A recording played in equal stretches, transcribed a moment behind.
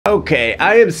Okay,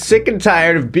 I am sick and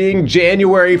tired of being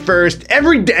January 1st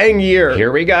every dang year.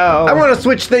 Here we go. I want to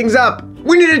switch things up.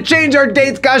 We need to change our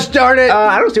dates, gosh darn it.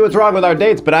 I don't see what's wrong with our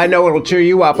dates, but I know it'll cheer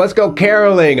you up. Let's go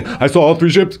caroling. I saw 3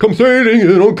 ships come sailing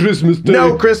in on Christmas Day.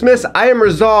 No, Christmas, I am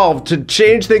resolved to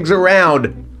change things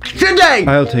around. Today!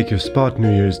 I'll take your spot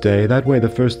New Year's Day. That way the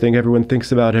first thing everyone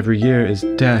thinks about every year is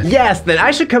death. Yes, then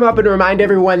I should come up and remind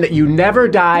everyone that you never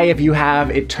die if you have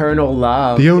eternal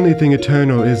love. The only thing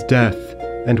eternal is death.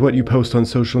 And what you post on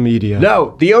social media.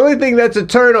 No, the only thing that's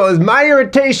eternal is my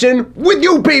irritation with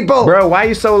you people! Bro, why are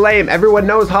you so lame? Everyone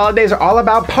knows holidays are all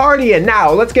about partying. Now,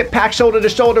 let's get packed shoulder to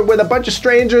shoulder with a bunch of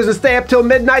strangers and stay up till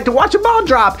midnight to watch a ball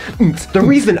drop. The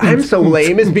reason I'm so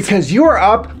lame is because you're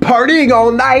up partying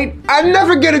all night. I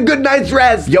never get a good night's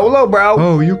rest. YOLO, bro.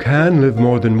 Oh, you can live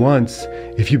more than once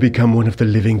if you become one of the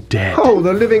living dead. Oh,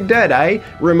 the living dead, eh?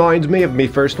 Reminds me of me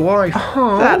first wife.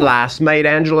 That last made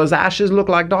Angela's ashes look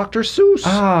like Dr. Seuss.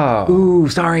 Oh. Ooh,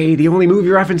 sorry. The only movie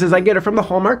references I get are from the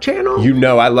Hallmark Channel. You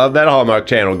know I love that Hallmark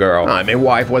Channel, girl. My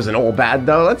wife wasn't all bad,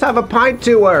 though. Let's have a pint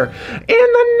to her. In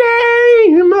the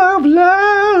name of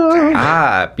love.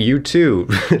 Ah, you too.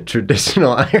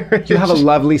 Traditional Irish. You have a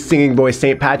lovely singing voice,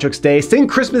 St. Patrick's Day. Sing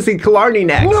Christmassy Killarney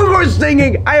next. No more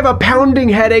singing. I have a pounding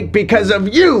headache because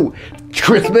of you.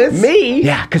 Christmas? Me?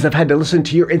 Yeah, because I've had to listen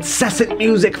to your incessant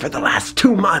music for the last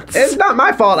 2 months. It's not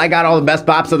my fault I got all the best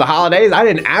bops of the holidays. I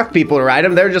didn't ask people to write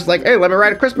them. They're just like, hey, let me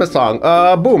write a Christmas song.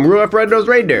 Boom, Rudolph Red-Nosed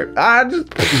Reindeer.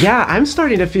 Yeah, I'm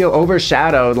starting to feel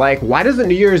overshadowed. Like, why doesn't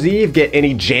New Year's Eve get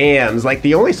any jams? Like,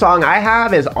 the only song I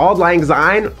have is Auld Lang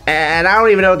Syne, and I don't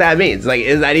even know what that means. Like,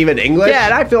 is that even English? Yeah,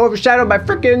 and I feel overshadowed by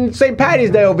frickin' St. Patty's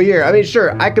Day over here. I mean,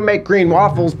 sure, I can make green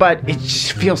waffles, but it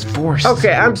just feels forced.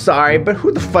 Okay, I'm sorry, but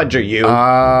who the fudge are you?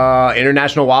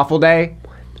 International Waffle Day?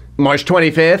 March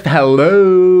 25th,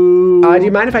 hello. Do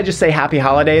you mind if I just say happy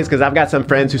holidays? Because I've got some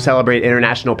friends who celebrate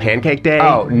International Pancake Day.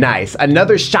 Oh, nice.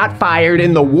 Another shot fired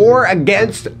in the war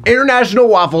against International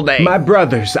Waffle Day. My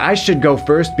brothers, I should go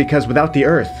first because without the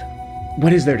earth,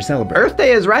 what is there to celebrate? Earth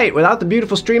Day is right. Without the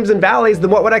beautiful streams and valleys, then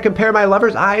what would I compare my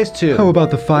lover's eyes to? How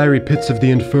about the fiery pits of the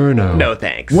inferno? No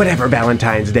thanks. Whatever,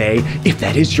 Valentine's Day, if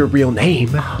that is your real name.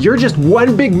 You're just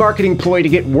one big marketing ploy to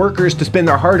get workers to spend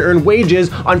their hard-earned wages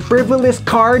on frivolous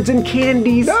cards and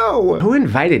candies. No. Who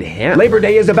invited him? Labor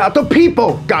Day is about the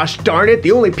people. Gosh darn it,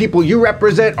 the only people you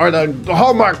represent are the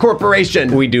Hallmark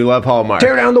Corporation. We do love Hallmark.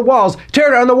 Tear down the walls.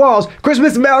 Tear down the walls.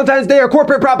 Christmas and Valentine's Day are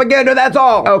corporate propaganda, that's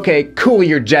all. Okay, cool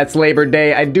your jets, Labor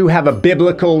Day. I do have a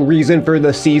biblical reason for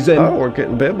the season. Oh, we're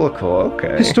getting biblical,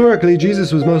 okay. Historically,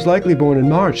 Jesus was most likely born in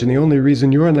March, and the only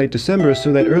reason you're in late December is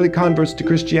so that early converts to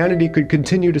Christianity could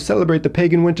continue to celebrate the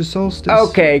pagan winter solstice.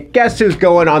 Okay, guess who's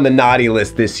going on the naughty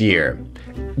list this year?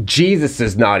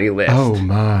 Jesus' naughty list. Oh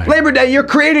my. Labor Day, you're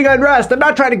creating unrest. I'm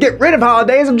not trying to get rid of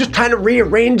holidays. I'm just trying to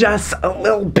rearrange us a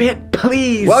little bit,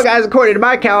 please. Well, guys, according to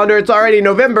my calendar, it's already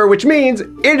November, which means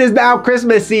it is now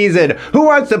Christmas season. Who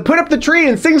wants to put up the tree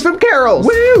and sing some carols?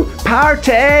 Woo!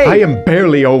 Party! I am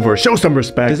barely over. Show some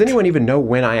respect. Does anyone even know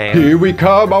when I am? Here we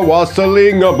come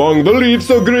a-wassailing among the leaves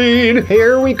so green.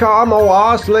 Here we come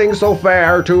a-wassailing so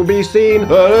fair to be seen.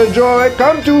 Let a joy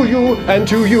come to you, and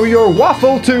to you your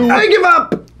waffle too. I give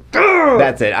up!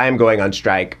 That's it. I am going on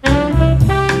strike.